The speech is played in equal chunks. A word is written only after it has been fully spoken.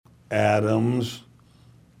Adams,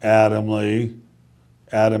 Adamley,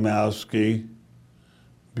 Adamowski,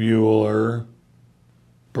 Bueller,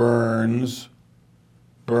 Burns,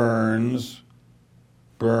 Burns,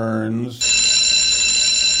 Burns.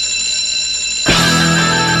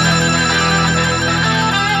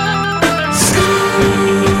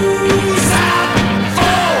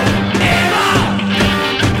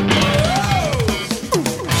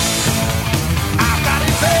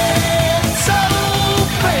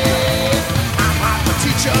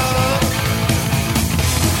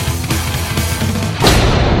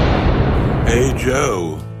 Hey,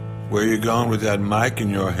 Joe, where you going with that mic in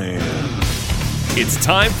your hand? It's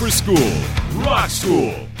time for school, Rock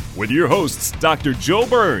School, with your hosts, Dr. Joe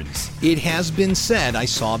Burns. It has been said, I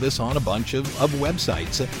saw this on a bunch of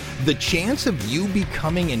websites, the chance of you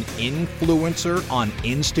becoming an influencer on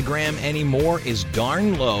Instagram anymore is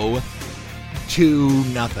darn low to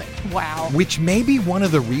nothing. Wow. Which may be one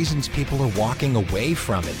of the reasons people are walking away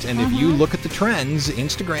from it. And if you look at the trends,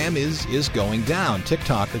 Instagram is going down.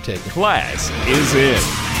 TikTok are taking. Class is in.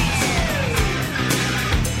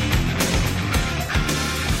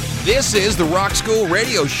 This is the Rock School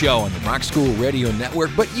Radio Show on the Rock School Radio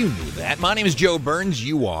Network, but you knew that. My name is Joe Burns.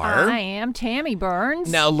 You are? I am Tammy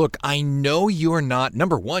Burns. Now, look, I know you're not,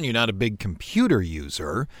 number one, you're not a big computer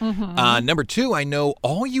user. Number two, I know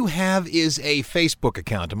all you have is a Facebook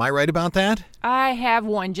account. Am I right about that? I have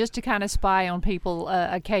one just to kind of spy on people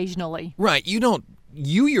occasionally. Right.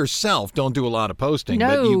 You yourself don't do a lot of posting, No,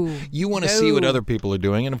 but you want to see what other people are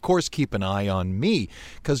doing. And, of course, keep an eye on me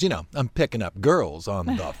because, I'm picking up girls on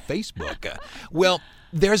the Facebook. Well,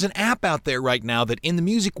 there's an app out there right now that in the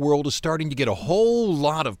music world is starting to get a whole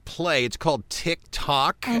lot of play. It's called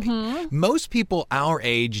TikTok. Most people our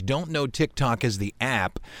age don't know TikTok as the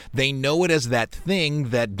app. They know it as that thing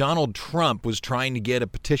that Donald Trump was trying to get a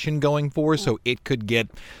petition going for so it could get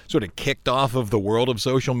sort of kicked off of the world of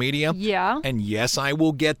social media. Yeah. And yes, I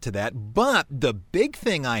will get to that. But the big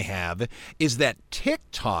thing I have is that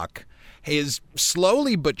TikTok is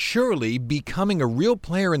slowly but surely becoming a real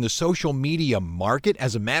player in the social media market.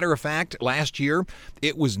 As a matter of fact, last year,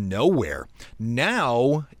 it was nowhere.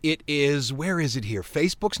 Now it is, where is it here?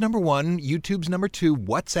 Facebook's number one, YouTube's number two,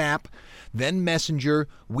 WhatsApp, then Messenger,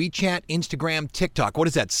 WeChat, Instagram, TikTok. What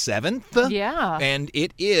is that, seventh? Yeah. And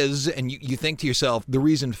it is, and you think to yourself, the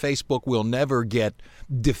reason Facebook will never get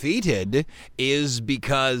defeated is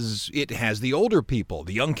because it has the older people.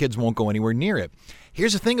 The young kids won't go anywhere near it.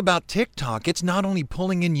 Here's the thing about TikTok. It's not only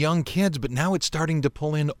pulling in young kids, but now it's starting to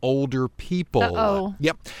pull in older people. Uh-oh.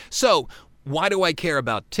 Yep. So why do I care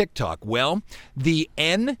about TikTok? Well, the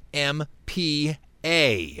NMPA,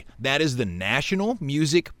 that is the National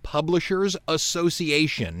Music Publishers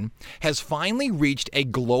Association, has finally reached a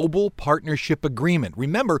global partnership agreement.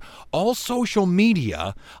 Remember, all social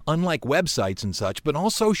media, unlike websites and such, but all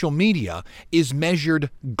social media is measured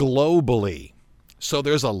globally. So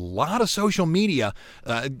there's a lot of social media.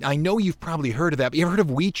 I know you've probably heard of that. You ever heard of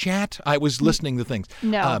WeChat? I was listening to things.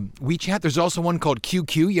 No. WeChat, there's also one called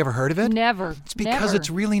QQ. You ever heard of it? Never. It's because Never.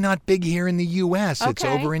 it's really not big here in the U.S. It's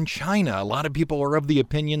Okay. over in China. A lot of people are of the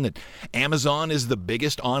opinion that Amazon is the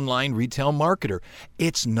biggest online retail marketer.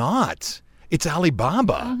 It's not. It's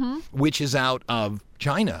Alibaba, which is out of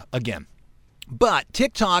China again. But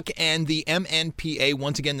TikTok and the MNPA,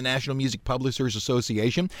 once again, the National Music Publishers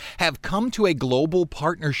Association, have come to a global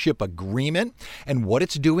partnership agreement. And what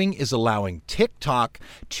it's doing is allowing TikTok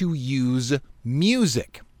to use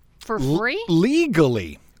music. For free?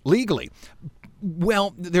 Legally.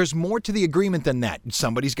 Well, there's more to the agreement than that.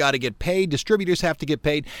 Somebody's got to get paid. Distributors have to get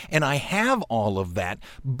paid. And I have all of that.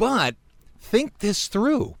 But think this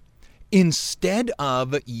through. Instead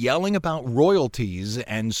of yelling about royalties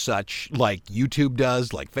and such like YouTube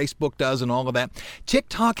does, like Facebook does, and all of that,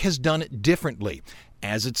 TikTok has done it differently.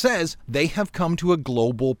 As it says, they have come to a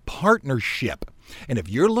global partnership. And if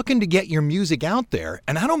you're looking to get your music out there,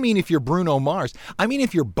 and I don't mean if you're Bruno Mars, I mean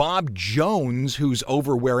if you're Bob Jones, who's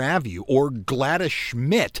over where have you, or Gladys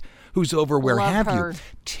Schmidt, who's over where Love have her. you,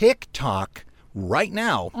 TikTok right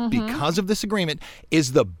now, because of this agreement,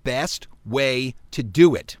 is the best way to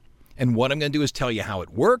do it. And what I'm going to do is tell you how it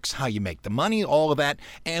works, how you make the money, all of that.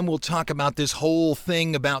 And we'll talk about this whole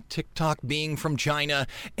thing about TikTok being from China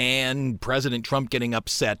and President Trump getting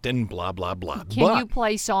upset and blah, blah, blah. Can you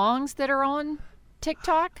play songs that are on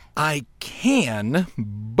TikTok? I can,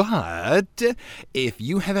 but if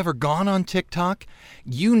you have ever gone on TikTok,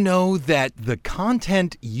 you know that the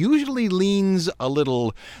content usually leans a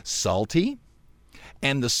little salty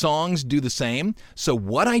and the songs do the same. So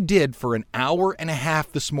what I did for an hour and a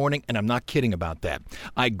half this morning, and I'm not kidding about that,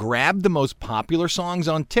 I grabbed the most popular songs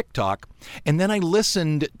on TikTok, and then I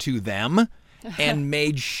listened to them and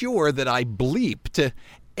made sure that I bleeped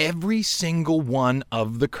every single one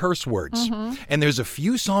of the curse words. And there's a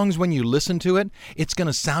few songs when you listen to it, it's going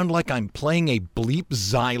to sound like I'm playing a bleep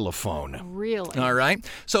xylophone. Really? All right.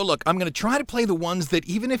 So look, I'm going to try to play the ones that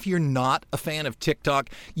even if you're not a fan of TikTok,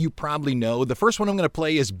 you probably know. The first one I'm going to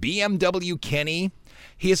play is BMW Kenny.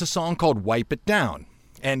 He has a song called Wipe It Down.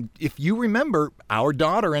 And if you remember, our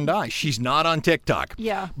daughter and I, she's not on TikTok.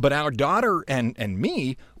 Yeah. But our daughter and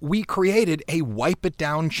me, we created a Wipe It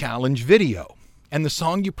Down challenge video. And the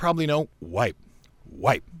song you probably know, wipe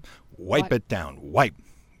it down, wipe.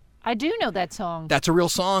 I do know that song. That's a real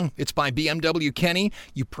song. It's by BMW Kenny.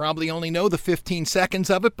 You probably only know the 15 seconds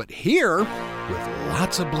of it, but here, with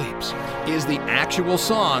lots of bleeps, is the actual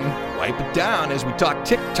song, Wipe It Down, as we talk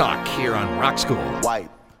TikTok here on Rock School. Wipe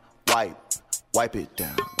it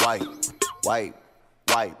down, wipe it down,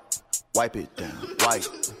 wipe it down, wipe it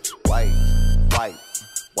down,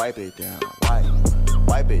 wipe it down,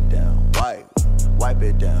 wipe it down, wipe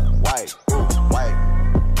it down, wipe it down,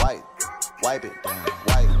 wipe it down,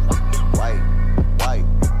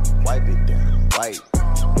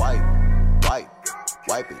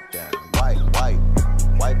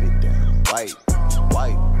 wipe it down,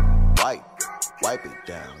 wipe it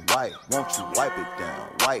down, won't you wipe it down,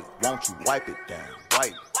 won't you wipe it down,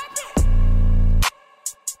 wipe.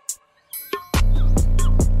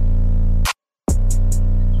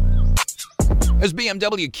 As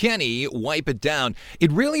BMW Kenny, Wipe It Down.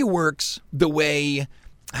 It really works the way,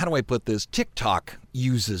 how do I put this, TikTok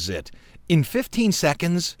uses it. In 15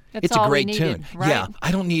 seconds, That's it's a all we great needed, tune. right? Yeah,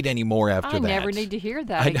 I don't need any more after I that. never need to hear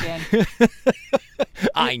that again.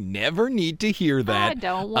 I never need to hear that I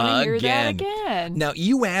don't want to hear that again. Now,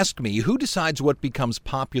 you asked me, who decides what becomes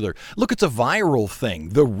popular? Look, it's a viral thing.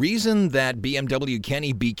 The reason that BMW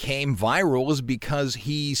Kenny became viral is because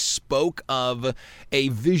he spoke of a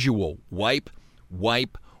visual, wipe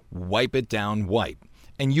it down, wipe.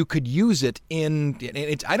 And you could use it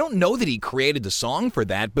I don't know that he created the song for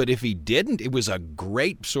that, but if he didn't, it was a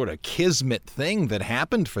great sort of kismet thing that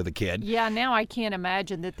happened for the kid. Yeah, now I can't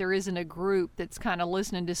imagine that there isn't a group that's kind of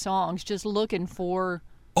listening to songs, just looking for...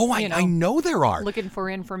 Oh, I know there are. Looking for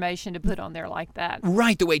information to put on there like that.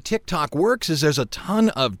 Right. The way TikTok works is there's a ton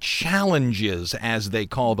of challenges, as they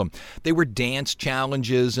call them. They were dance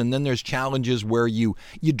challenges, and then there's challenges where you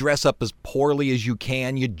dress up as poorly as you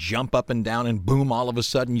can, you jump up and down, and boom, all of a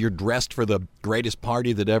sudden you're dressed for the greatest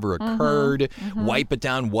party that ever occurred. Wipe it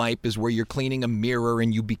down, wipe is where you're cleaning a mirror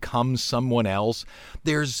and you become someone else.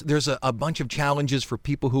 There's a bunch of challenges for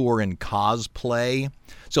people who are in cosplay.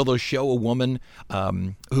 So they'll show a woman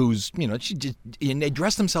who's, and they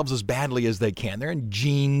dress themselves as badly as they can. They're in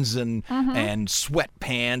jeans and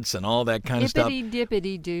sweatpants and all that kind of stuff.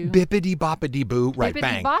 Bippity-dippity-doo. Bippity-boppity-boo. Right,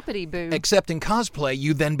 bang. Bippity-boppity-boo. Except in cosplay,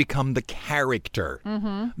 you then become the character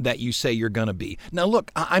that you say you're going to be. Now,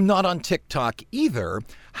 look, I'm not on TikTok either.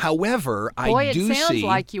 However, I do see... Boy, it sounds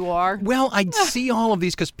like you are. Well, I see all of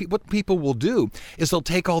these because what people will do is they'll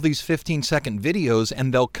take all these 15-second videos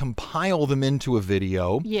and they'll compile them into a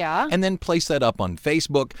video. Yeah. And then place that up on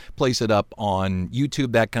Facebook, place it up on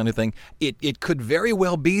YouTube, that kind of thing. It could very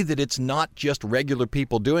well be that it's not just regular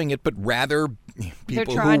people doing it, but rather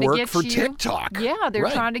people who work for TikTok. Yeah, they're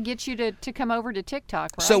Right. trying to get you to come over to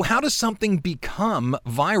TikTok, right? So how does something become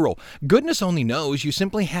viral? Goodness only knows. You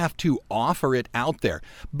simply have to offer it out there.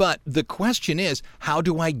 But the question is, how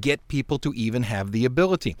do I get people to even have the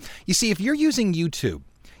ability? You see, if you're using YouTube,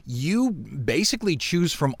 you basically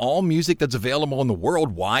choose from all music that's available in the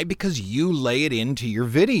world. Why? Because you lay it into your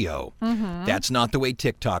video. That's not the way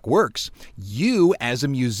TikTok works. You, as a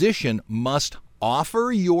musician, must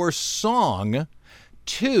offer your song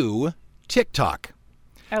to TikTok.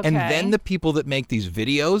 Okay. And then the people that make these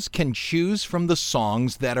videos can choose from the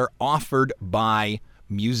songs that are offered by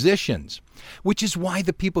musicians, which is why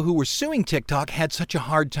the people who were suing TikTok had such a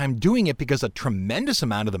hard time doing it, because a tremendous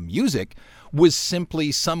amount of the music was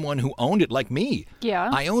simply someone who owned it, like me. Yeah.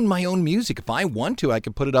 I own my own music. If I want to, I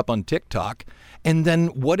could put it up on TikTok. And then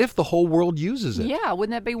what if the whole world uses it? Yeah,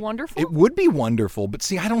 wouldn't that be wonderful? It would be wonderful, but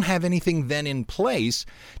see, I don't have anything then in place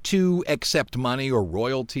to accept money or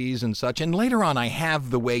royalties and such. And later on, I have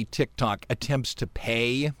the way TikTok attempts to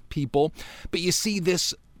pay people. But you see,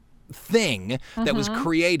 this thing that was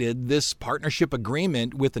created, this partnership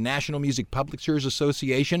agreement with the National Music Publishers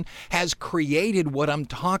Association, has created what I'm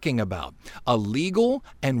talking about. A legal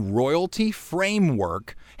and royalty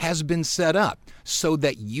framework has been set up so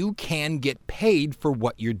that you can get paid for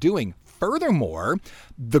what you're doing. furthermore,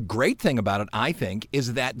 the great thing about it, I think,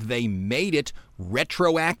 is that they made it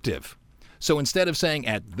retroactive. So instead of saying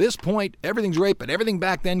at this point everything's great, but everything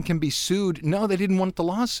back then can be sued, no, they didn't want the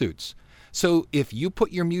lawsuits. So if you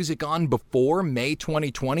put your music on before May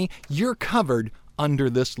 2020, you're covered under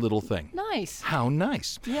this little thing. Nice. How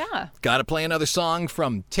nice. Yeah. Got to play another song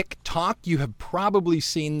from TikTok. You have probably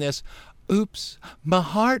seen this. Oops, my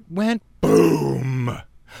heart went boom.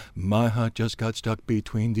 My heart just got stuck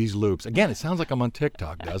between these loops. Again, it sounds like I'm on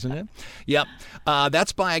TikTok, doesn't it? Yep.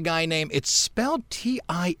 That's by a guy named, it's spelled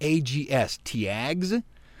T-I-A-G-S.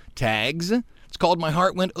 Tags. It's called My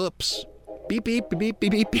Heart Went Oops. Beep, beep, beep, beep,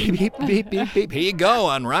 beep, beep, beep, beep, beep, beep. Here you go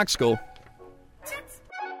on Rock School.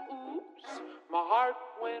 My heart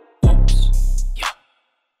went oops. Yeah.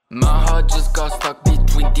 My heart just got stuck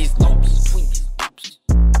between these loops.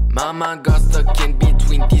 My mind got stuck in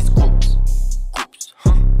between these groups.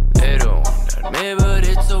 They don't want me, but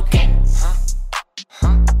it's okay.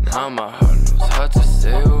 Now my heart knows how to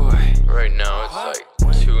stay away. Right now it's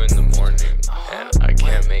like 2 in the morning and I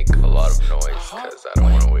can't make a lot of noise because I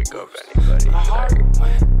don't want to wake up anybody.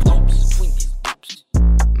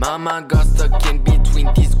 My mind got stuck in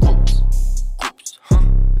between these groups.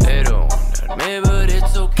 They don't want me, but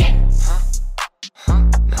it's okay.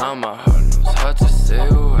 Now my heart knows how to stay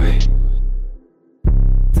away.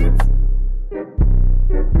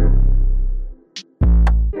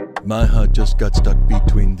 My heart just got stuck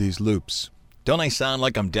between these loops. Don't I sound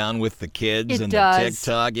like I'm down with the kids It and does. the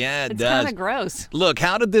TikTok? Yeah, it It's does. kind of gross. Look,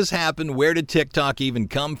 how did this happen? Where did TikTok even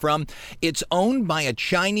come from? It's owned by a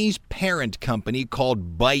Chinese parent company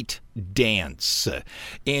called ByteDance.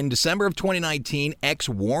 In December of 2019,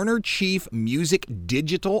 ex-Warner Chief Music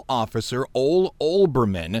Digital Officer Ole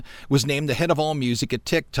Olbermann was named the head of all music at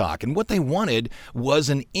TikTok. And what they wanted was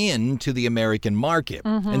an in to the American market.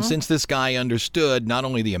 And since this guy understood not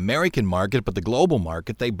only the American market, but the global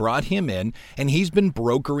market, they brought him in, and he's been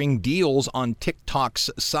brokering deals on TikTok's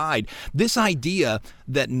side. This idea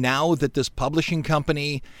that now that this publishing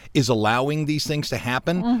company is allowing these things to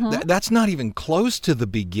happen, that's not even close to the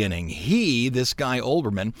beginning. This guy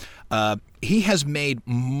Olbermann, he has made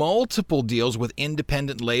multiple deals with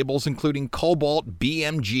independent labels, including Cobalt,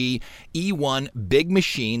 BMG, E1, Big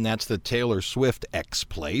Machine, that's the Taylor Swift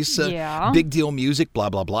ex-place, Big Deal Music, blah,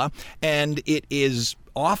 blah, blah. And it is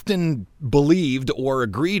often believed or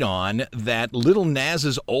agreed on that Lil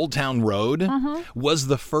Nas's Old Town Road was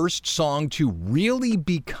the first song to really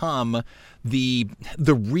become the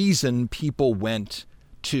reason people went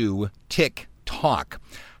to TikTok.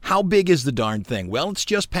 How big is the darn thing? Well, it's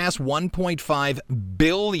just past 1.5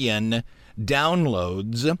 billion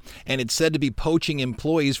downloads, and it's said to be poaching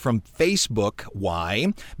employees from Facebook.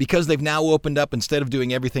 Why? Because they've now opened up, instead of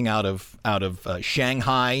doing everything out of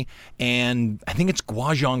Shanghai, and I think it's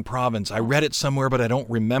Guangdong province. I read it somewhere, but I don't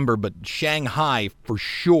remember, but Shanghai for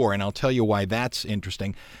sure, and I'll tell you why that's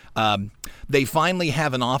interesting. They finally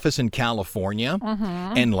have an office in California,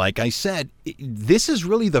 and like I said, this is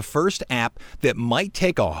really the first app that might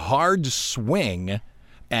take a hard swing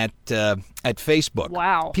at Facebook.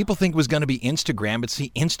 Wow. People think it was going to be Instagram, but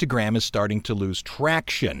see, Instagram is starting to lose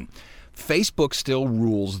traction. Facebook still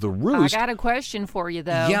rules the roost. I got a question for you,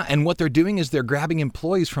 though. Yeah, and what they're doing is they're grabbing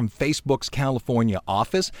employees from Facebook's California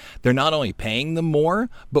office. They're not only paying them more,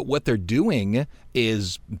 but what they're doing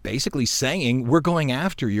is basically saying, we're going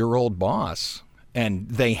after your old boss. And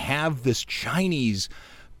they have this Chinese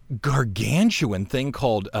gargantuan thing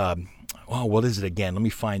called... what is it again? Let me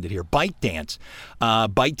find it here. ByteDance.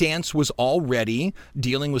 ByteDance was already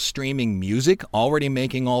dealing with streaming music, already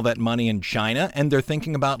making all that money in China, and they're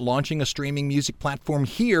thinking about launching a streaming music platform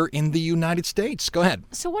here in the United States. Go ahead.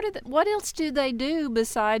 So what else do they do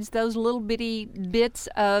besides those little bitty bits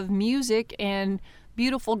of music and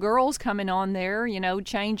beautiful girls coming on there,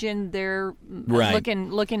 changing their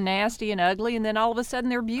looking nasty and ugly, and then all of a sudden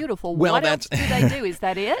they're beautiful? Well, what else do they do? Is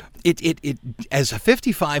that it? It as a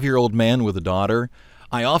 55-year-old man with a daughter,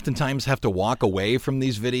 I oftentimes have to walk away from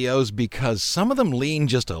these videos because some of them lean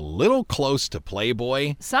just a little close to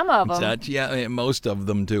Playboy. Some of them. Yeah, most of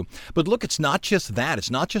them do. But look, it's not just that.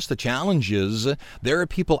 It's not just the challenges. There are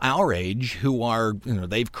people our age who are,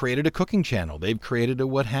 they've created a cooking channel. They've created a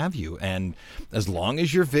what have you. And as long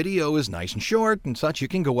as your video is nice and short and such, you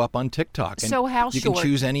can go up on TikTok. And so how you short? can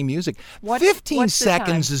choose any music. 15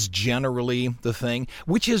 seconds is generally the thing,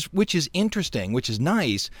 which is interesting, which is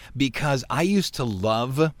nice, because I used to love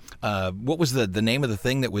what was the name of the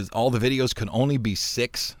thing that was all the videos could only be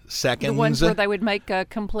 6 seconds? The ones where they would make a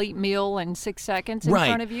complete meal in 6 seconds in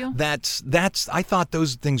front of you? That's I thought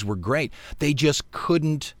those things were great. They just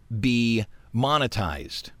couldn't be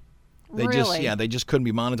monetized. They just couldn't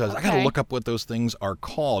be monetized. I got to Okay. look up what those things are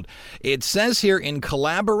called. It says here in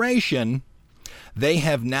collaboration, they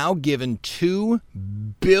have now given 2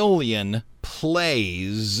 billion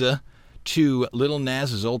plays to Lil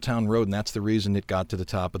Nas's Old Town Road, and that's the reason it got to the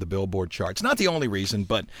top of the Billboard charts. Not the only reason,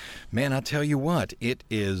 but man, I tell you what, it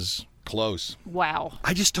is close. Wow.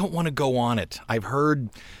 I just don't want to go on it. I've heard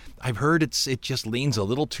it just leans a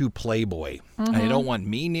little too Playboy. I don't want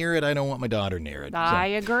me near it. I don't want my daughter near it. I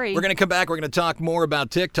agree. We're going to come back. We're going to talk more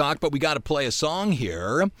about TikTok, but we got to play a song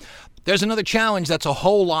here. There's another challenge that's a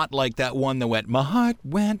whole lot like that one that went, my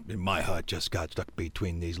heart just got stuck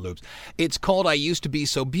between these loops. It's called I Used to Be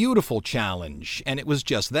So Beautiful Challenge, and it was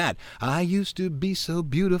just that. I used to be so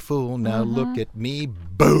beautiful, now look at me,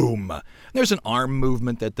 boom. There's an arm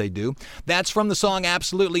movement that they do. That's from the song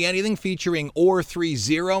Absolutely Anything featuring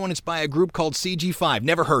OR30, and it's by a group called CG5.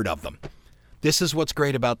 Never heard of them. This is what's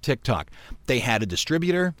great about TikTok. They had a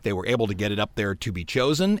distributor. They were able to get it up there to be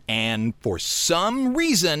chosen. And for some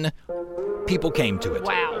reason, people came to it.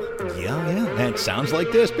 Wow. Yeah. And it sounds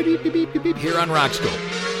like this. Beep, beep, beep, beep, beep, here on Rock School.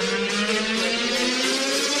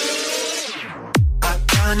 I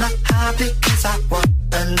wanna hide because I want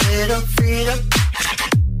a little freedom.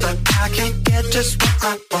 But I can't get just what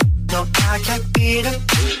I want. No, I can't beat her.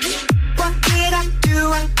 What did I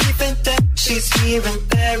do? I even that she's here and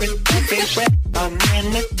there and everywhere. I'm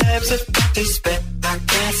in the depths of despair. I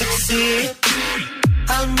can't succeed.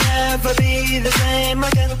 I'll never be the same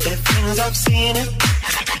again. The things I've seen it.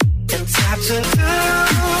 It's hard to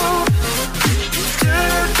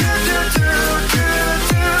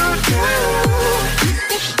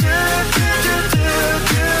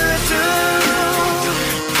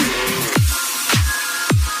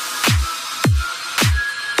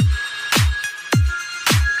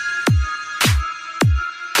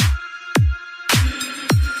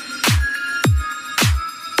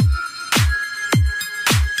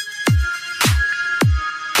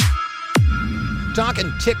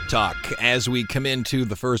Talking TikTok as we come into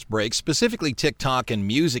the first break, specifically TikTok and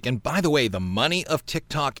music. And by the way, the money of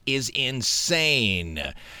TikTok is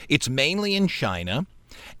insane. It's mainly in China,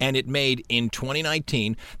 and it made in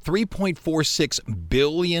 2019 $3.46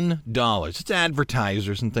 billion. It's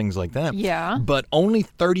advertisers and things like that. Yeah. But only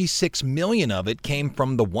 36 million of it came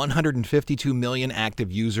from the 152 million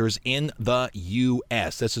active users in the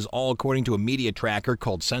U.S. This is all according to a media tracker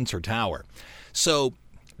called Sensor Tower. So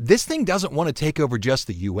this thing doesn't want to take over just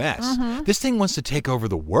the U.S. This thing wants to take over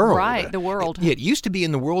the world. Right, the world. It used to be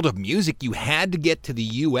in the world of music, you had to get to the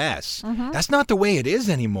U.S. That's not the way it is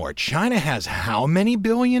anymore. China has how many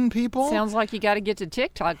billion people? Sounds like you got to get to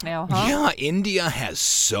TikTok now, huh? Yeah, India has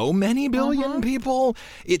so many billion people.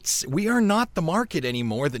 We are not the market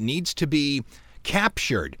anymore that needs to be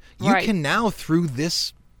captured. You Right. can now, through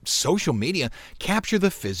this social media, capture the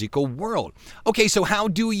physical world. Okay, so how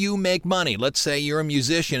do you make money? Let's say you're a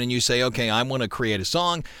musician and you say, okay, I want to create a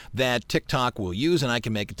song that TikTok will use and I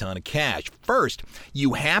can make a ton of cash. First,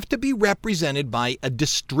 you have to be represented by a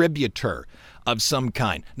distributor of some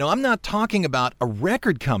kind. Now, I'm not talking about a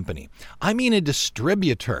record company. I mean a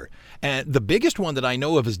distributor. And the biggest one that I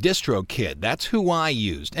know of is DistroKid. That's who I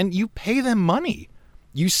used. And you pay them money.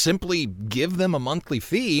 You simply give them a monthly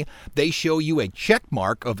fee. They show you a check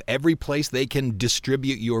mark of every place they can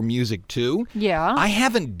distribute your music to. Yeah. I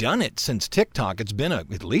haven't done it since TikTok. It's been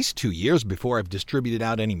at least 2 years before I've distributed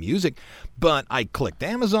out any music. But I clicked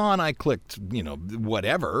Amazon. I clicked,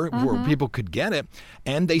 whatever, where people could get it.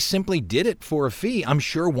 And they simply did it for a fee. I'm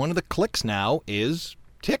sure one of the clicks now is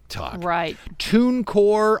TikTok. Right.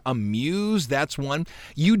 TuneCore, Amuse, that's one.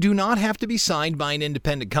 You do not have to be signed by an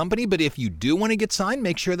independent company, but if you do want to get signed,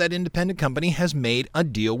 make sure that independent company has made a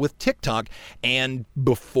deal with TikTok. And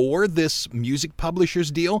before this music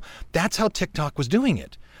publishers deal, that's how TikTok was doing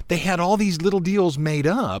it. They had all these little deals made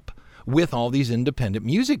up with all these independent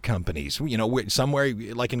music companies. Somewhere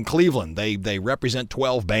like in Cleveland, they represent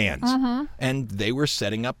 12 bands, and they were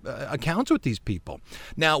setting up accounts with these people.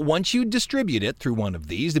 Now, once you distribute it through one of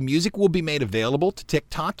these, the music will be made available to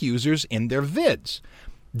TikTok users in their vids.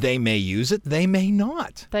 They may use it, they may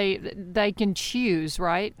not. They can choose,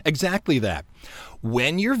 right? Exactly that.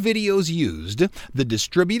 When your video's used, the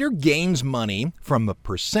distributor gains money from a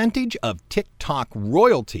percentage of TikTok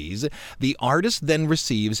royalties. The artist then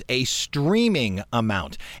receives a streaming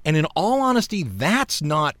amount. And in all honesty,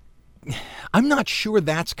 I'm not sure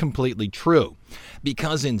that's completely true.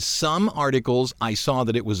 Because in some articles, I saw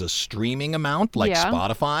that it was a streaming amount, like Yeah.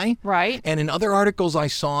 Spotify. Right. And in other articles, I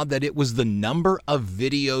saw that it was the number of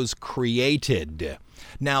videos created.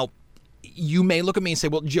 Now, you may look at me and say,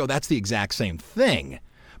 well, Joe, that's the exact same thing,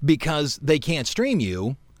 because they can't stream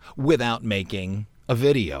you without making a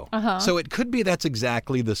video. So it could be that's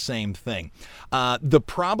exactly the same thing. The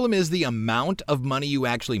problem is the amount of money you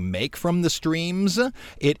actually make from the streams.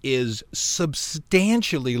 It is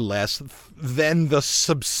substantially less than the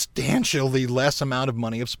substantially less amount of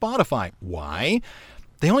money of Spotify. Why?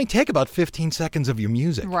 They only take about 15 seconds of your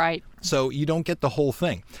music. Right. So you don't get the whole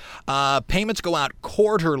thing. Payments go out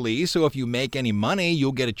quarterly, so if you make any money,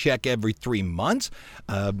 you'll get a check every 3 months.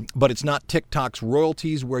 But it's not TikTok's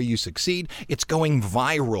royalties where you succeed. It's going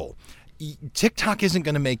viral. TikTok isn't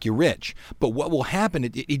going to make you rich, but what will happen,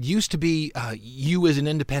 it used to be you as an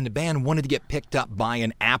independent band wanted to get picked up by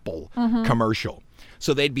an Apple commercial.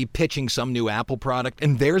 So they'd be pitching some new Apple product,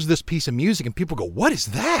 and there's this piece of music, and people go, what is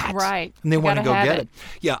that? Right. And they want to go get it.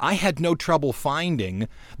 Yeah, I had no trouble finding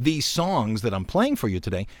these songs that I'm playing for you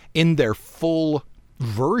today in their full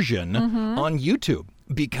version on YouTube.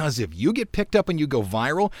 Because if you get picked up and you go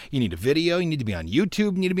viral, you need a video, you need to be on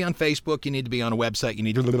YouTube, you need to be on Facebook, you need to be on a website, you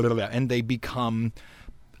need to, and they become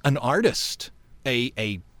an artist,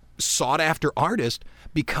 a sought-after artist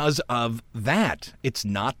because of that. It's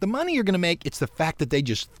not the money you're going to make, it's the fact that they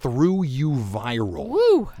just threw you viral.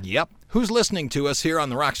 Woo! Yep. Who's listening to us here on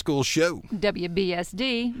the Rock School Show?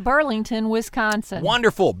 WBSD, Burlington, Wisconsin.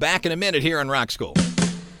 Wonderful. Back in a minute here on Rock School.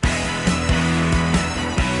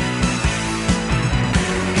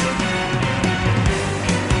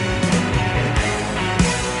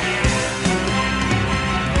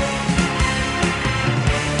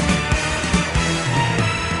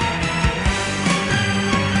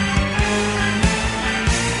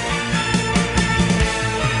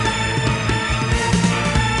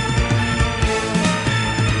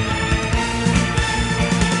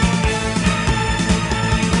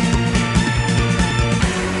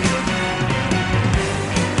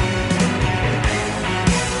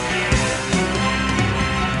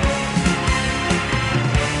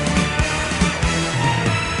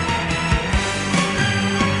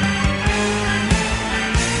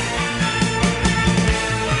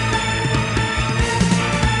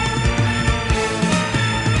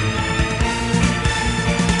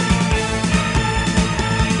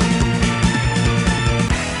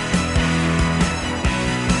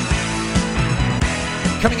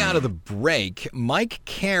 Coming out of the break, Mike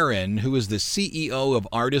Caren, who is the CEO of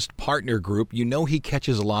Artist Partner Group, you know he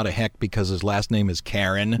catches a lot of heck because his last name is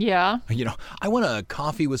Karen. Yeah. You know, I want a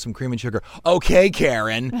coffee with some cream and sugar. Okay,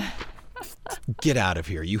 Karen. Get out of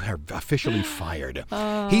here. You are officially fired.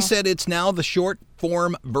 He said it's now the short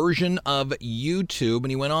form version of YouTube,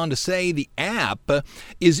 and he went on to say the app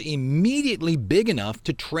is immediately big enough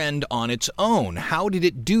to trend on its own. How did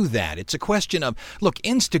it do that? It's a question of, look,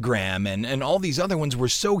 Instagram and all these other ones were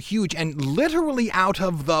so huge, and literally out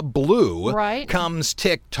of the blue comes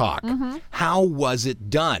TikTok. How was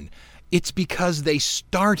it done? It's because they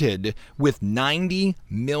started with 90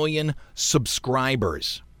 million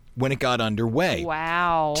subscribers when it got underway.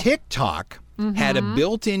 Wow. TikTok had a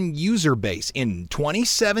built-in user base in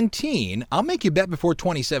 2017. I'll make you bet before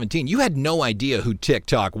 2017, you had no idea who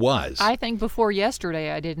TikTok was. I think before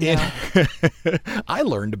yesterday I didn't know. I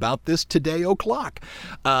learned about this today o'clock.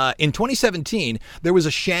 In 2017, there was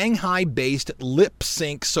a Shanghai-based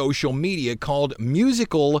lip-sync social media called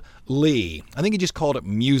Musical.ly. I think he just called it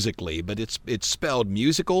Musical.ly, but it's spelled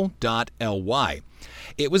musical.ly.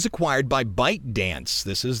 It was acquired by ByteDance.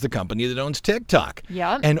 This is the company that owns TikTok.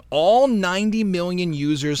 Yep. And all 90 million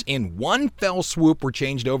users in one fell swoop were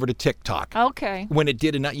changed over to TikTok. Okay. When it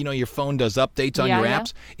did, you know, your phone does updates on your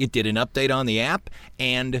apps. It did an update on the app,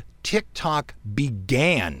 and TikTok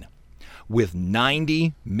began with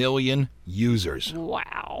 90 million users.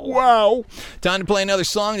 Wow. Wow. Time to play another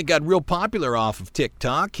song that got real popular off of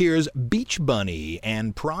TikTok. Here's Beach Bunny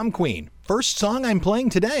and Prom Queen. First song I'm playing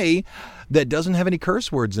today that doesn't have any curse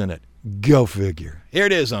words in it. Go figure. Here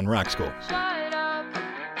it is on Rock School. Shut up,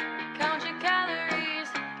 count your calories.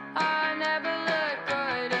 I never look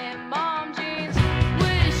good in mom jeans.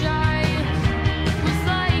 Wish I was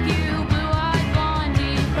like you, blue-eyed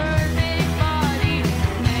blondie, perfect body.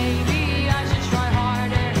 Maybe I should try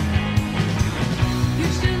harder. You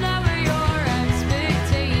should lower your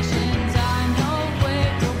expectations. I'm no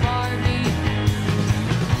wicked Barbie.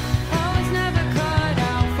 I was never cut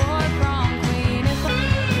out for prom queen. If I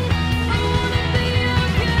wanna be a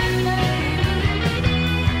kid.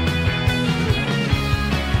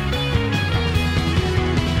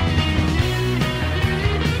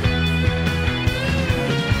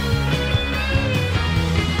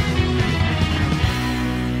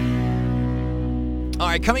 All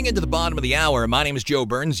right, coming into the bottom of the hour, my name is Joe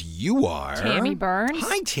Burns. You are... Tammy Burns.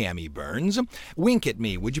 Hi, Tammy Burns. Wink at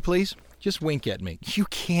me, would you please? Just wink at me. You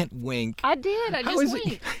can't wink. I did. I How just is it-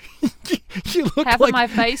 winked. You look Half like of my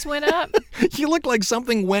face went up. you look like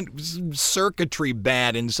something went circuitry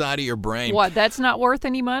bad inside of your brain. What? That's not worth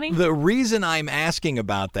any money? The reason I'm asking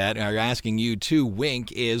about that, or asking you to,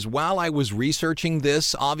 Wink, is while I was researching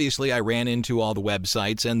this, obviously I ran into all the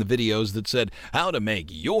websites and the videos that said how to make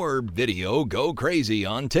your video go crazy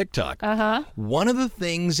on TikTok. One of the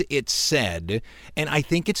things it said, and I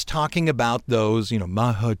think it's talking about those,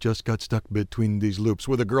 my heart just got stuck between these loops,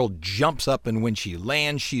 where the girl jumps up and when she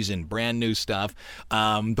lands, she's in brand new stuff.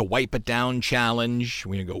 The wipe it down challenge,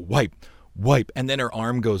 when you go wipe, and then her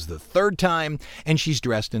arm goes the third time, and she's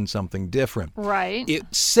dressed in something different. Right. It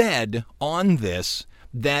said on this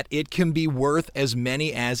that it can be worth as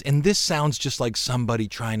many as, and this sounds just like somebody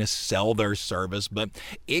trying to sell their service, but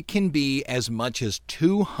it can be as much as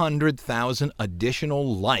 200,000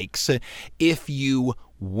 additional likes if you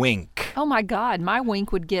wink. Oh my God, my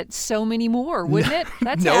wink would get so many more, wouldn't it?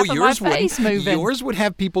 That's No, half of yours my face wouldn't. moving. Yours would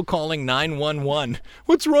have people calling 911.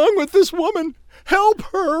 What's wrong with this woman? Help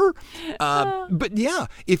her. But yeah,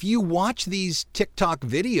 if you watch these TikTok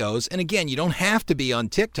videos, and again, you don't have to be on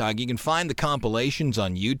TikTok. You can find the compilations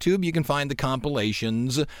on YouTube. You can find the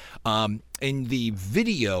compilations in the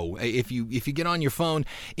video. If you get on your phone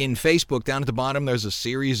in Facebook, down at the bottom, there's a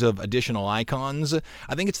series of additional icons.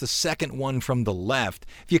 I think it's the second one from the left.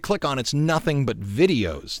 If you click on it, it's nothing but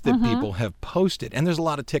videos that people have posted. And there's a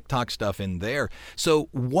lot of TikTok stuff in there. So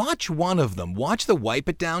watch one of them. Watch the Wipe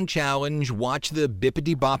It Down Challenge. Watch the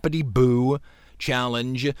Bippity Boppity Boo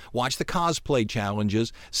challenge. Watch the cosplay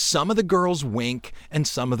challenges. Some of the girls wink and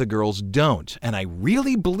some of the girls don't. And I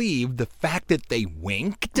really believe the fact that they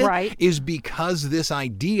winked is because this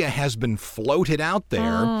idea has been floated out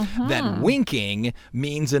there that winking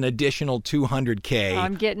means an additional 200K.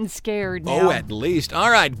 I'm getting scared now. Oh, at least. All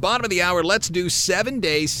right, bottom of the hour, let's do 7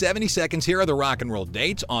 days, 70 seconds. Here are the rock and roll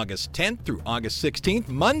dates, August 10th through August 16th.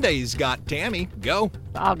 Monday's got Tammy. Go.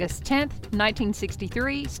 August 10th,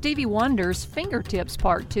 1963, Stevie Wonder's Fingertips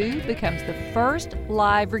Part 2 becomes the first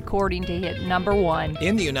live recording to hit #1.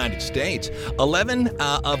 In the United States, 11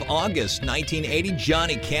 of August 1980,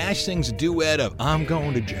 Johnny Cash sings a duet of I'm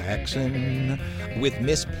Going to Jackson with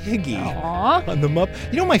Miss Piggy on the Mupp.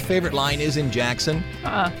 You know what my favorite line is in Jackson?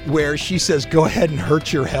 Where she says, go ahead and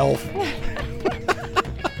hurt your health.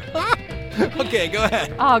 Okay, go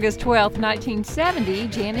ahead. August 12th, 1970,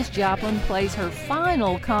 Janis Joplin plays her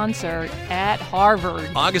final concert at Harvard.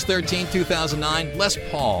 August 13th, 2009, Les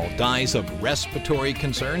Paul dies of respiratory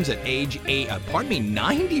concerns at age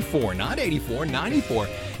 94, not 84, 94.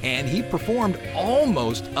 And he performed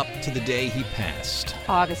almost up to the day he passed.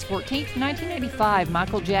 August 14th, 1985,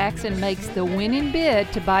 Michael Jackson makes the winning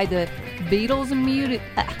bid to buy the Beatles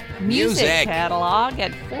music catalog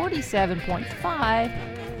at $47.5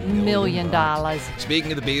 million.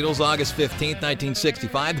 Speaking of the Beatles, August 15th,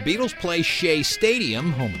 1965, the Beatles play Shea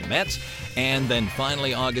Stadium, home of the Mets. And then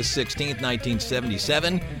finally, August 16th,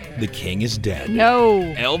 1977, the King is dead. No.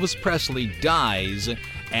 Elvis Presley dies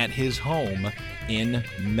at his home in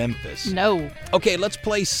Memphis. No. Okay, let's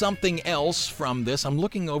play something else from this. I'm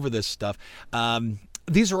looking over this stuff.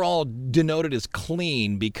 These are all denoted as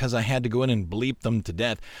clean because I had to go in and bleep them to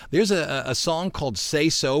death. There's a song called Say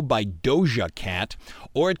So by Doja Cat,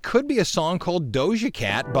 or it could be a song called Doja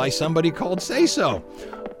Cat by somebody called Say So.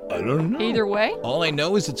 I don't know. Either way. All I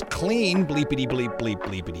know is it's clean, bleepity bleep bleep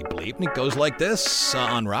bleepity bleep, and it goes like this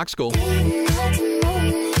on Rock School.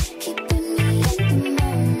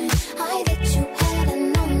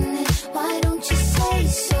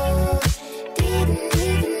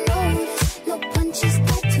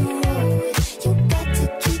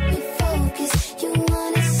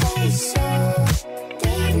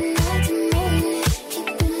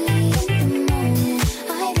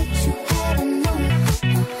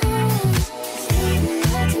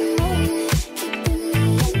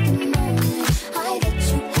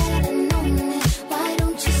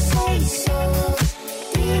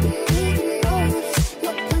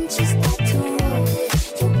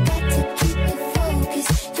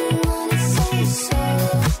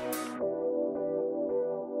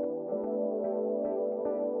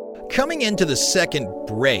 Coming into the second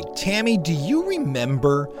break, Tammy, do you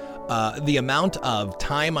remember the amount of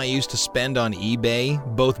time I used to spend on eBay,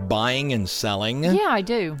 both buying and selling? Yeah, I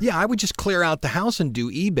do. Yeah, I would just clear out the house and do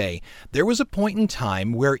eBay. There was a point in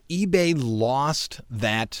time where eBay lost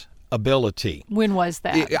that ability. When was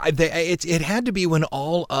that? It had to be when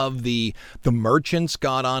all of the merchants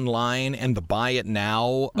got online and the buy it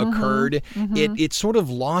now occurred. It sort of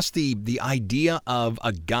lost the idea of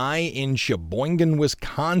a guy in Sheboygan,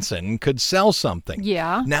 Wisconsin could sell something.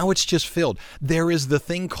 Yeah. Now it's just filled. There is the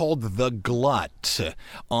thing called The Glut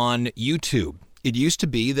on YouTube. It used to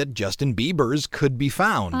be that Justin Bieber's could be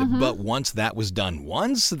found, but once that was done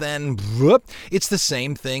once, then whoop, it's the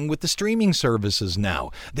same thing with the streaming services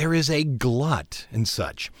now. There is a glut and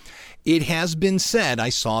such. It has been said, I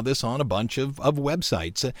saw this on a bunch of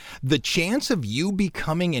websites, the chance of you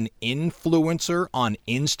becoming an influencer on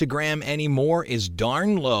Instagram anymore is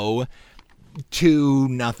darn low to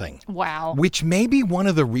nothing. Wow. Which may be one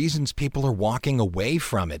of the reasons people are walking away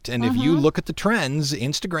from it. And if you look at the trends,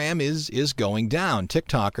 Instagram is going down.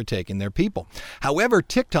 TikTok are taking their people. However,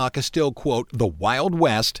 TikTok is still, quote, the Wild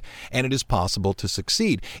West, and it is possible to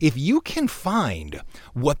succeed. If you can find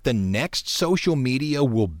what the next social media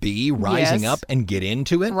will be rising up and get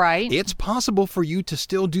into it, it's possible for you to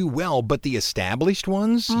still do well. But the established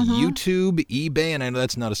ones, YouTube, eBay, and I know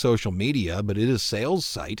that's not a social media, but it is a sales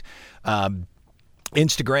site,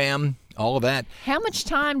 Instagram, all of that. How much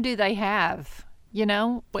time do they have? You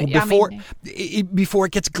know, before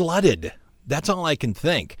it gets glutted. That's all I can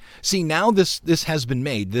think. See, now this has been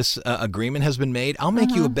made. This agreement has been made. I'll make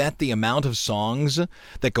you a bet the amount of songs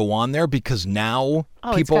that go on there, because now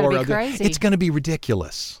people are crazy. It's going to be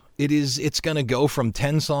ridiculous. It's going to go from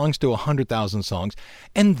 10 songs to 100,000 songs,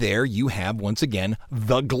 and there you have once again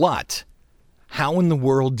the glut. How in the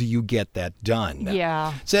world do you get that done?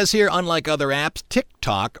 Yeah. It says here, unlike other apps,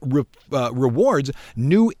 TikTok rewards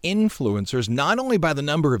new influencers not only by the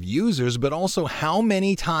number of users, but also how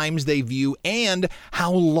many times they view and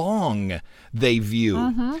how long they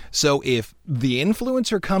view. So if the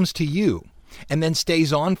influencer comes to you and then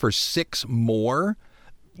stays on for 6 more,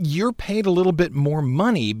 you're paid a little bit more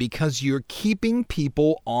money because you're keeping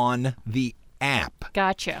people on the app.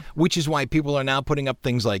 Gotcha. Which is why people are now putting up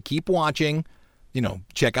things like keep watching,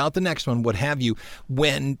 check out the next one, what have you.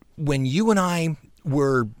 When you and I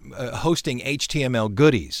were hosting HTML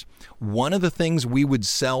Goodies, one of the things we would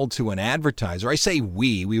sell to an advertiser, I say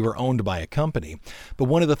we were owned by a company, but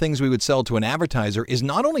one of the things we would sell to an advertiser is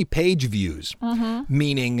not only page views,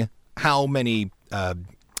 meaning how many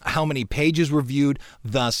pages were viewed,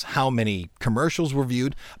 thus how many commercials were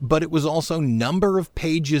viewed, but it was also number of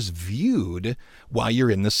pages viewed while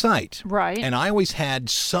you're in the site. Right. And I always had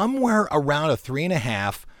somewhere around a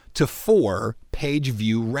 3.5 to 4 page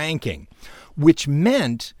view ranking, which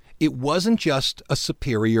meant it wasn't just a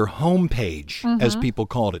superior homepage, as people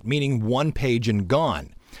called it, meaning one page and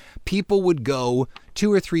gone. People would go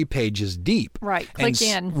 2 or 3 pages deep. Right, click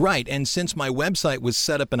in. Right, and since my website was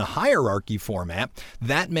set up in a hierarchy format,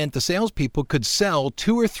 that meant the salespeople could sell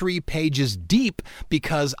 2 or 3 pages deep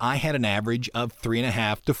because I had an average of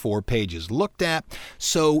 3.5 to 4 pages looked at.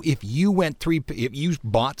 So if you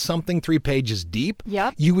bought something 3 pages deep,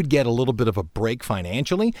 you would get a little bit of a break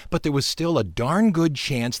financially, but there was still a darn good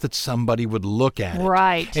chance that somebody would look at it.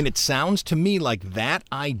 Right. And it sounds to me like that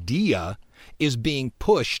idea is being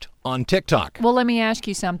pushed on TikTok. Well, let me ask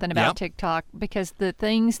you something about TikTok, because the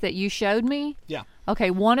things that you showed me. Yeah.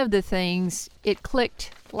 Okay, one of the things, it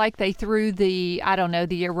clicked like they threw the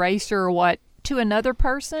eraser or what to another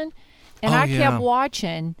person, and I kept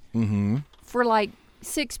watching for like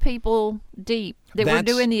 6 people deep that were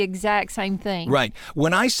doing the exact same thing. Right.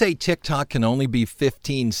 When I say TikTok can only be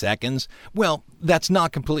 15 seconds, well, that's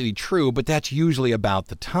not completely true, but that's usually about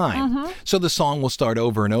the time. So the song will start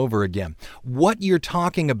over and over again. What you're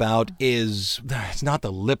talking about is, it's not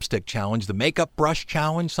the lipstick challenge, the makeup brush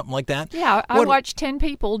challenge, something like that. Yeah, I watched 10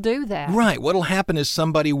 people do that. Right. What'll happen is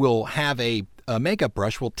somebody will have a makeup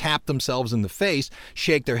brush, will tap themselves in the face,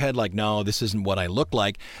 shake their head like, no, this isn't what I look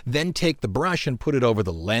like, then take the brush and put it over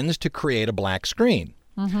the lens to create a black screen.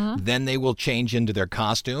 Then they will change into their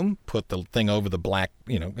costume, put the thing over the black,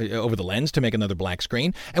 over the lens to make another black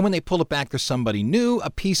screen. And when they pull it back, there's somebody new,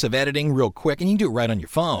 a piece of editing real quick, and you can do it right on your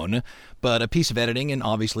phone, but a piece of editing, and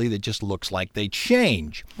obviously that just looks like they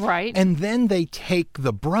change. Right. And then they take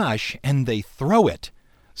the brush and they throw it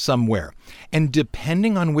somewhere. And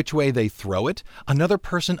depending on which way they throw it, another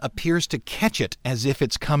person appears to catch it as if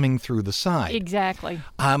it's coming through the side. Exactly.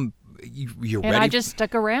 You're and ready? I just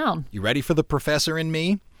stuck around. You ready for the professor in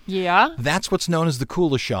me? Yeah. That's what's known as the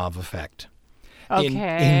Kuleshov effect.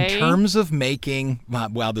 Okay. In terms of making,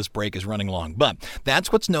 wow, this break is running long, but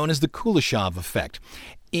that's what's known as the Kuleshov effect.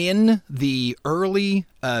 In the early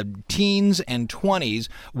teens and 20s,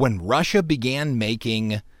 when Russia began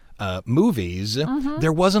making movies,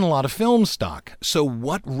 there wasn't a lot of film stock. So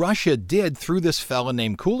what Russia did through this fella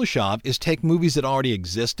named Kuleshov is take movies that already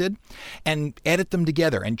existed and edit them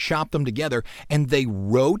together and chop them together, and they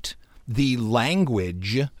wrote the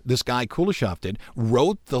language, this guy Kuleshov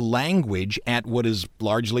wrote the language at what is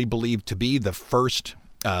largely believed to be the first,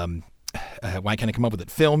 why can't I come up with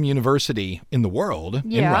it, film university in the world,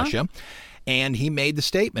 in Russia. And he made the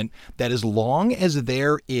statement that as long as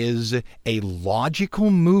there is a logical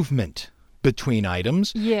movement between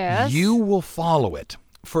items, Yes. you will follow it.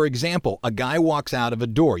 For example, a guy walks out of a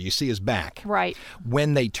door. You see his back. Right.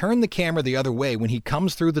 When they turn the camera the other way, when he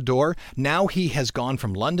comes through the door, now he has gone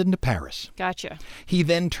from London to Paris. Gotcha. He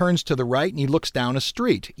then turns to the right and he looks down a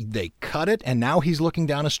street. They cut it, and now he's looking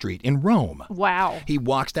down a street in Rome. Wow. He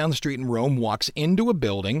walks down the street in Rome, walks into a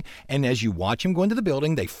building, and as you watch him go into the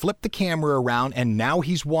building, they flip the camera around, and now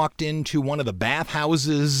he's walked into one of the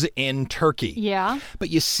bathhouses in Turkey. Yeah.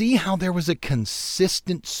 But you see how there was a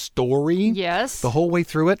consistent story Yes. the whole way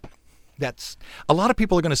through it? That's a lot of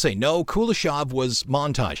people are going to say, no, Kuleshov was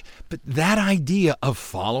montage. But that idea of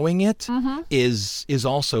following it is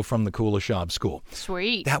also from the Kuleshov school.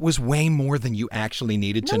 Sweet. That was way more than you actually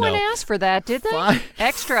needed to No know. one asked for that, did they?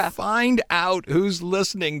 Extra. Find out who's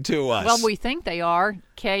listening to us. Well, we think they are.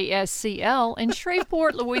 KSCL in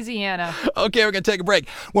Shreveport, Louisiana. Okay, we're going to take a break.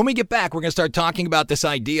 When we get back, we're going to start talking about this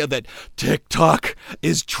idea that TikTok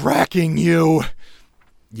is tracking you.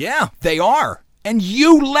 Yeah, they are. And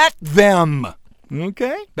you let them.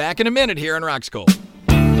 Okay? Back in a minute here on Rock School.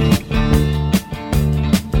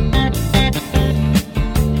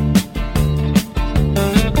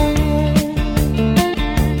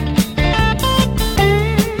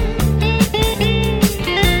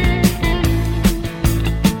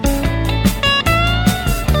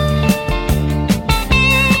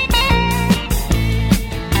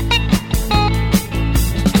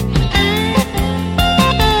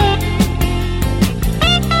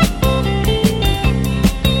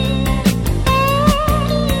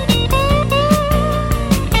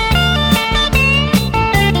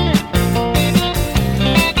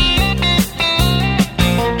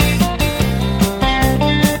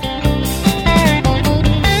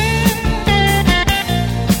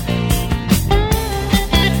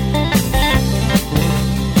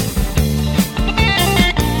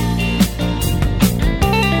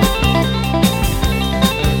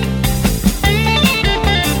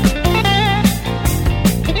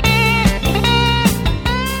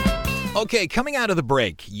 Okay, coming out of the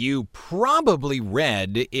break, you probably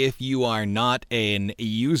read, if you are not an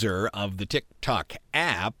user of the TikTok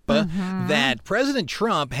app, that President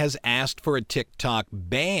Trump has asked for a TikTok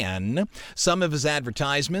ban. Some of his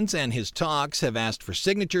advertisements and his talks have asked for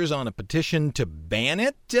signatures on a petition to ban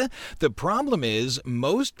it. The problem is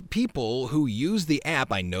most people who use the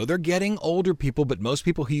app, I know they're getting older people, but most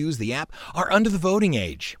people who use the app are under the voting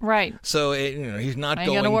age. Right. So he's not Ain't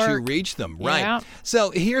going gonna to work. reach them. Yeah. Right.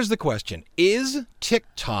 So here's the question. Is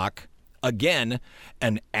TikTok, again,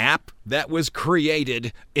 an app that was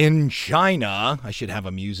created in China? I should have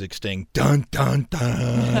a music sting. Dun, dun,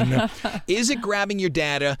 dun. Is it grabbing your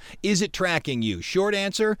data? Is it tracking you? Short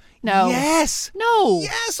answer, No. yes. No.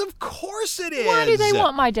 Yes, of course it is. Why do they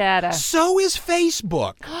want my data? So is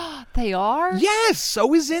Facebook. They are? Yes,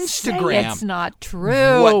 so is Instagram. Say it's not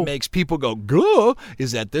true. What makes people go, "Gah,"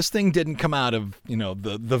 is that this thing didn't come out of,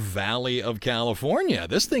 the Valley of California.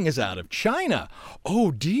 This thing is out of China. Oh,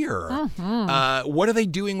 dear. What are they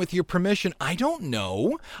doing with your permission? I don't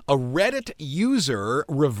know. A Reddit user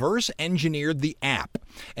reverse engineered the app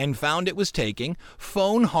and found it was taking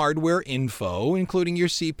phone hardware info, including your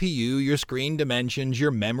CPU, your screen dimensions,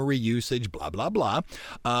 your memory usage, blah, blah, blah.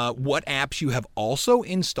 What apps you have also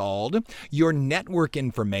installed, your network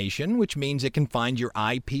information, which means it can find your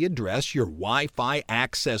IP address, your Wi-Fi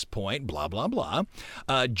access point, blah, blah, blah.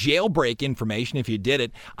 Jailbreak information if you did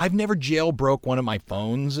it. I've never jailbroke one of my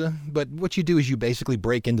phones, but what you do is you basically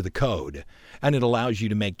break into the code, and it allows you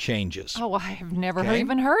to make changes. Oh, I have never Okay.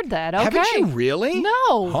 even heard that. Okay. Haven't you really?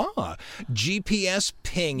 No. Huh. GPS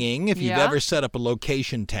pinging, if you've Yeah. ever set up a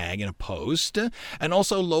location tag in a post, and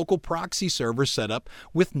also local proxy servers set up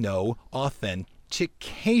with no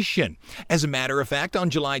authentication. As a matter of fact, on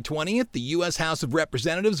July 20th, the U.S. House of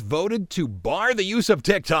Representatives voted to bar the use of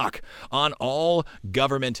TikTok on all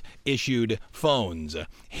government-issued phones.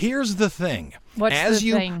 Here's the thing. What's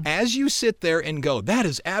the thing? As you sit there and go, that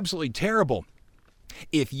is absolutely terrible.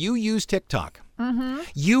 If you use TikTok,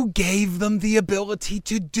 you gave them the ability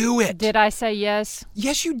to do it. Did I say yes?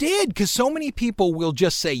 Yes, you did, because so many people will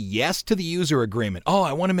just say yes to the user agreement. Oh,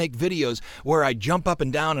 I want to make videos where I jump up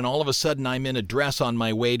and down and all of a sudden I'm in a dress on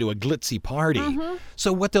my way to a glitzy party.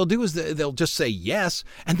 So what they'll do is they'll just say yes,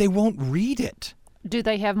 and they won't read it. Do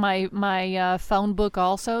they have my phone book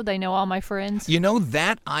also? They know all my friends? You know,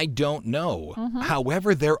 that I don't know.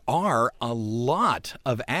 However, there are a lot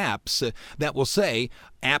of apps that will say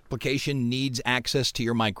application needs access to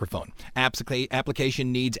your microphone.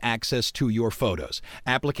 Application needs access to your photos.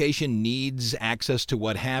 Application needs access to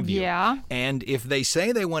what have you. Yeah. And if they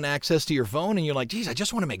say they want access to your phone and you're like, geez, I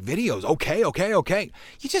just want to make videos. Okay.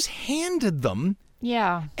 You just handed them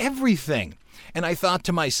Yeah. everything. And I thought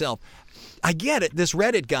to myself, I get it. This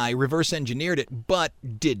Reddit guy reverse engineered it, but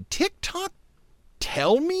did TikTok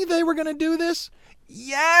tell me they were going to do this?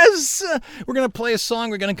 Yes! We're going to play a song,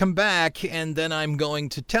 we're going to come back, and then I'm going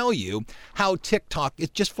to tell you how TikTok,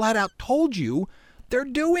 it just flat out told you they're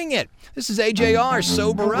doing it. This is AJR,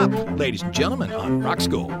 Sober Up, ladies and gentlemen, on Rock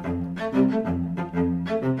School.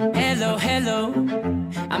 Hello, hello,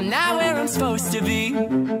 I'm not where I'm supposed to be.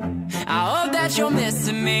 I hope that you're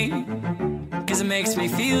missing me, 'cause it makes me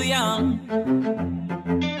feel young.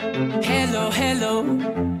 Hello, hello,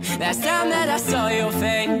 last time that I saw your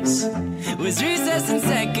face was recess in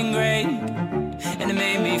second grade, and it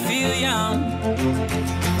made me feel young.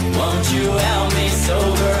 Won't you help me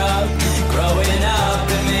sober up? Growing up,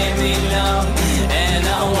 it made me numb, and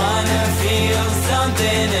I wanna feel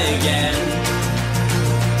something again.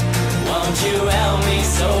 Won't you help me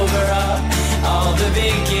sober up? All the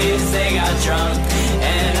big kids, they got drunk,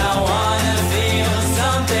 and I wanna feel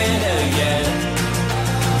something again.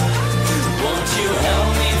 Won't you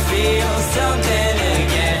help me feel something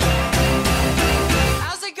again?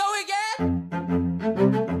 How's it go again?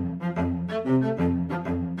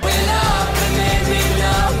 Went up and made me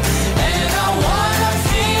numb, and I wanna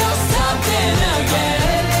feel something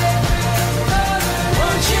again.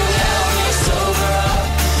 Won't you help me sober up?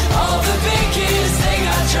 All the big kids, they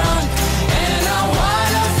got drunk, and I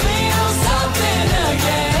wanna feel something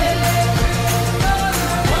again.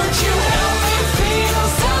 Won't you help me feel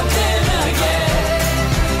something again?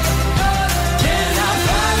 Can I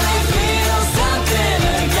finally feel something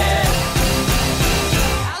again?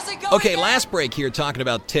 How's it going? Okay, last break here talking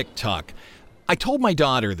about TikTok. I told my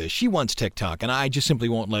daughter this. She wants TikTok, and I just simply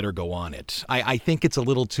won't let her go on it. I think it's a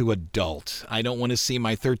little too adult. I don't want to see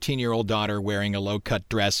my 13-year-old daughter wearing a low-cut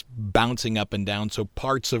dress bouncing up and down so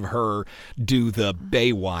parts of her do the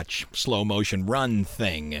Baywatch slow-motion run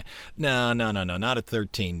thing. No, not at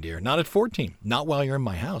 13, dear. Not at 14. Not while you're in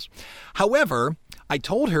my house. However, I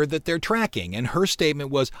told her that they're tracking, and her statement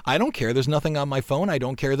was, I don't care. There's nothing on my phone. I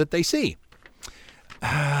don't care that they see.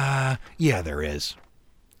 Yeah, there is.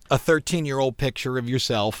 A 13-year-old picture of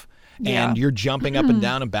yourself, and you're jumping up and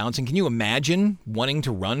down and bouncing. Can you imagine wanting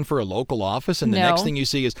to run for a local office, and the next thing you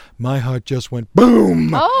see is, my heart just went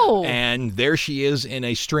boom! Oh! And there she is in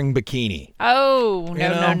a string bikini. Oh, no.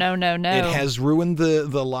 It has ruined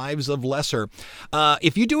the lives of lesser.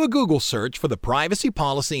 If you do a Google search for the privacy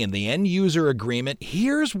policy and the end-user agreement,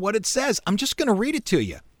 here's what it says. I'm just going to read it to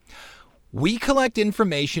you. We collect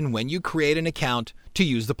information when you create an account to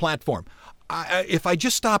use the platform. If I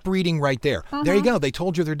just stop reading right there, there you go. They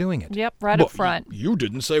told you they're doing it. Yep, right up front. You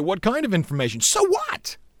didn't say what kind of information. So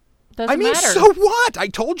what? Doesn't matter. So what? I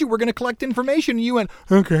told you we're going to collect information, and you went,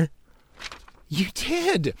 okay. You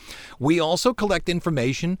did. We also collect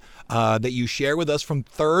information that you share with us from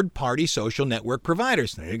third-party social network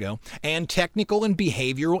providers. There you go. And technical and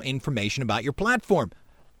behavioral information about your platform.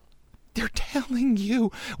 They're telling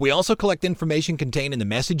you. We also collect information contained in the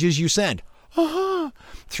messages you send.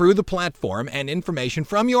 Through the platform and information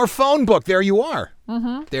from your phone book. There you are.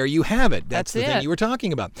 There you have it. That's the thing you were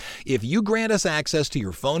talking about. If you grant us access to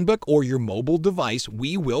your phone book or your mobile device,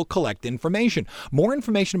 we will collect information. More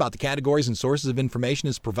information about the categories and sources of information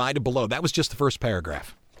is provided below. That was just the first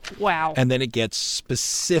paragraph. Wow. And then it gets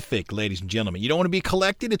specific, ladies and gentlemen. You don't want to be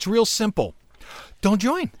collected? It's real simple. Don't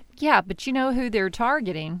join. Yeah, but you know who they're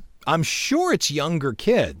targeting. I'm sure it's younger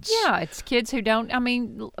kids. Yeah, it's kids who don't,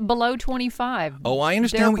 below 25. Oh, I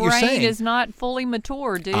understand what you're saying. Their brain is not fully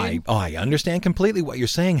mature, dude. I understand completely what you're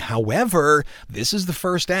saying. However, this is the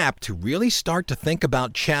first app to really start to think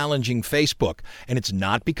about challenging Facebook. And it's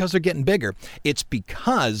not because they're getting bigger. It's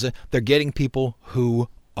because they're getting people who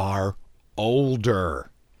are older.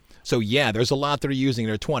 So, yeah, there's a lot that are using it.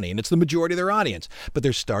 They're 20, and it's the majority of their audience. But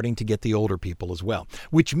they're starting to get the older people as well,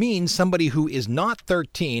 which means somebody who is not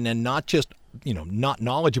 13 and not just, not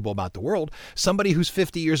knowledgeable about the world, somebody who's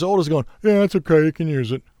 50 years old is going, yeah, it's okay, you can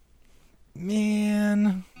use it.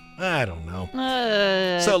 Man, I don't know.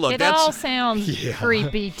 So look, it all sounds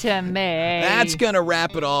creepy to me. That's going to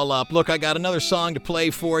wrap it all up. Look, I got another song to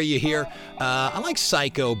play for you here. I like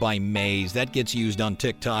Psycho by Maze. That gets used on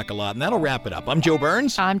TikTok a lot, and that'll wrap it up. I'm Joe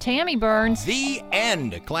Burns. I'm Tammy Burns. The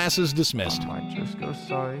end. Class is dismissed. I might just go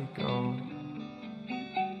psycho.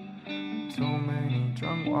 too many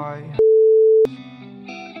drunk white.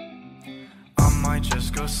 I might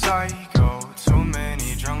just go psycho. Too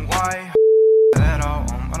many drunk white that I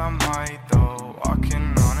want, but I might though.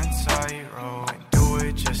 Walking on a tightrope. I do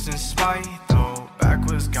it just in spite though.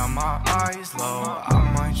 Backwards got my eyes low.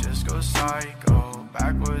 I might just go psycho.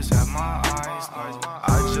 Backwards have my eyes low.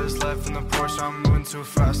 I just left in the Porsche. I'm moving too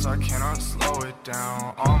fast. I cannot slow it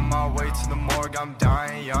down. On my way to the morgue. I'm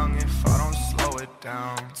dying young if I don't slow it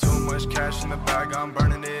down. Too much cash in the bag. I'm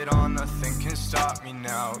burning it on. Nothing can stop me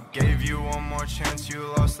now. Gave you one more chance. You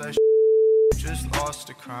lost that shit. Just lost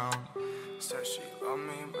the crown. Said she loved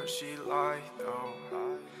me, but she lied though.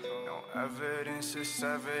 No evidence, it's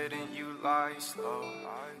evident you lie slow.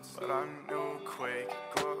 But I knew quick,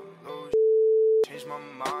 go up, lose. Change my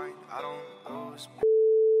mind, I don't lose.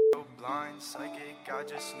 So blind, psychic, I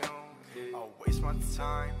just knew. I'll waste my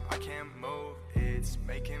time, I can't move. It's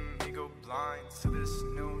making me go blind to this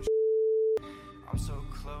new. I'm so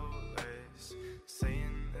clueless,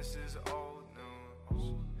 saying this is all.